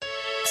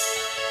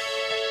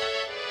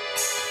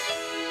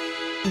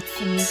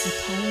It's a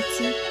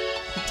Musicality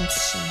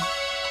production.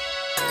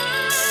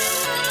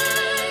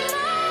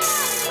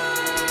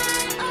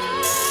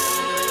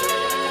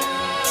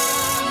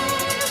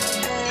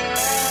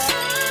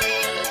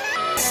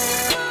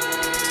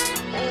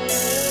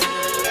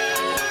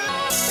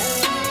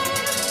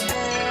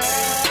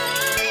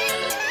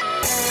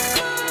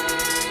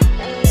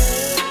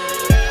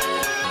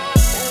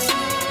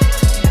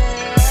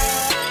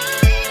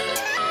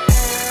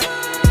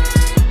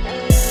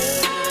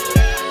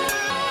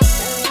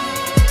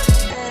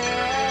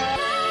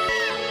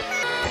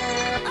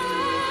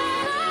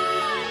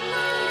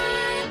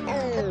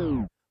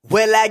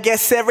 Well, I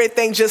guess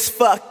everything just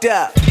fucked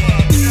up.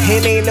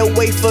 And ain't no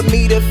way for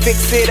me to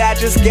fix it, I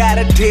just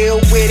gotta deal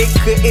with it.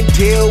 Couldn't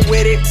deal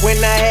with it when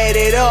I had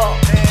it all.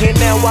 And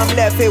now I'm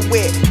left here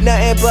with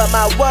nothing but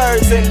my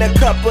words and a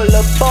couple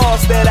of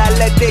balls that I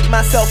let dig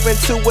myself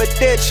into a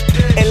ditch.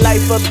 And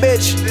life a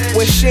bitch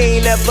when she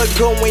ain't ever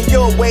going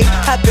your way.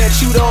 I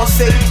bet you'd all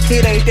say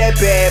it ain't that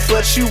bad,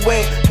 but you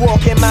ain't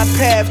walking my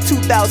path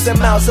 2,000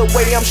 miles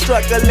away. I'm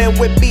struggling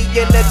with being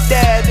a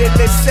dad, and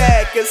it's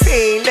sad cause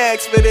he ain't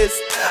asked for this.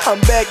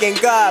 I'm begging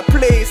God,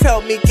 please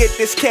help me get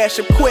this cash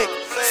up quick,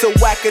 so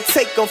I could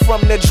take them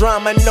from the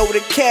drama. Know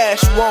the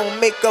cash won't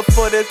make up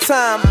for the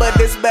time, but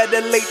it's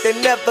better late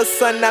than never,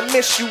 son. I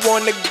miss you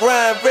on the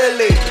grind,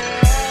 really.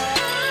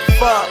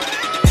 Fuck,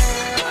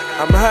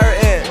 I'm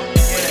hurting,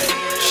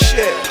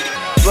 shit,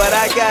 but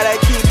I gotta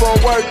keep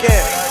on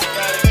working.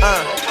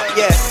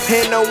 Yeah,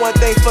 and know one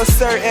thing for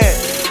certain.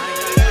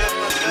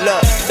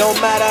 Look, no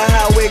matter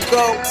how it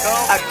go,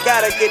 I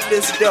gotta get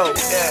this dough.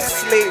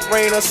 Sleet,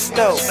 rain, or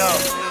snow.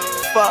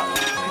 Fuck.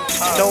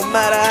 No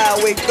matter how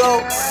it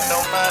go,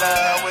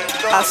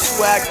 I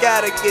swear I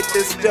gotta get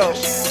this dough.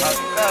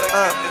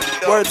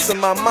 Word to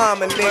my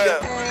mama, nigga.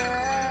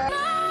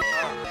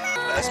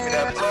 Pass me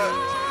that blunt.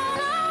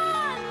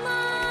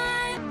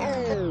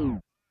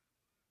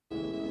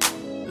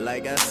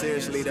 Like, I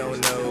seriously don't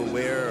know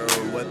where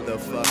or what the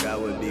fuck I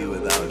would be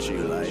without you.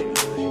 Like,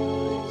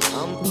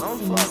 I'm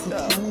fucked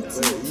up.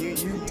 You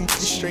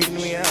straighten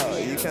me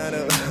out. You kind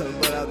of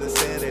put out the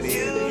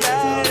sanity.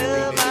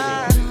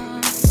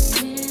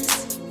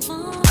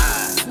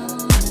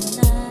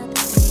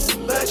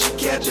 But you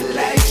kept the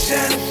light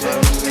shining for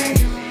me.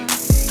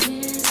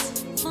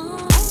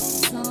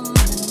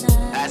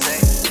 I say,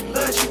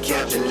 but you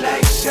kept the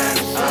light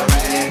shining for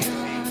me.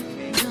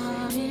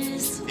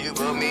 You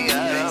put me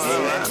out.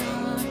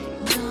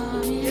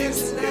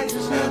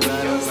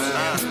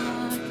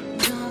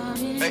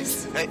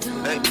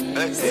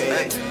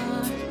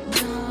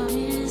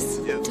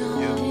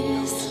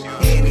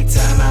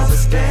 Anytime I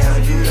was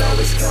down, you'd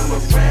always come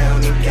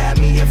around and got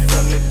me up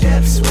from the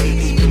depths, way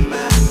deep in my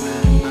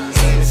mind.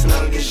 And as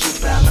long as you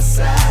by my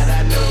side,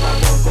 I know I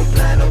won't go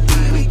blind or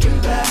be weak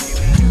and buy.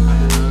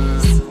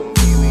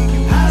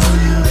 I owe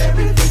you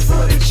everything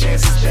for the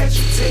chances that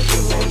you take.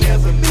 You won't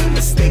ever be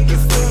mistaken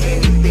for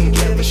anything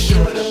ever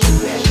short of a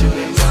legend.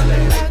 And all the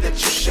light that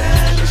you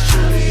shine is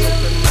truly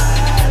open my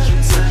eyes. You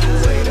took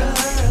away the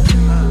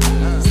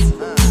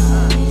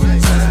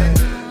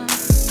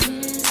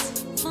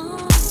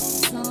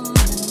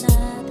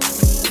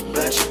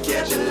but you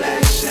kept the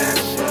light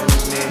shining for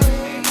me.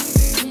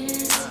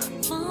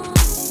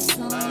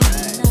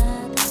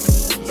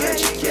 But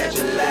you kept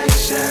the light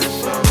shining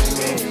for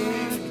me.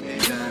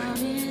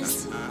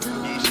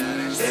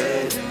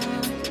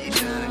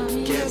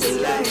 Yeah, kept the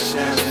light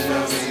shining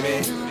for me.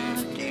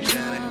 Yeah,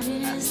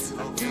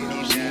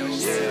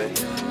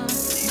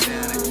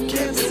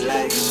 kept the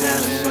light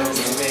shining for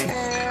me.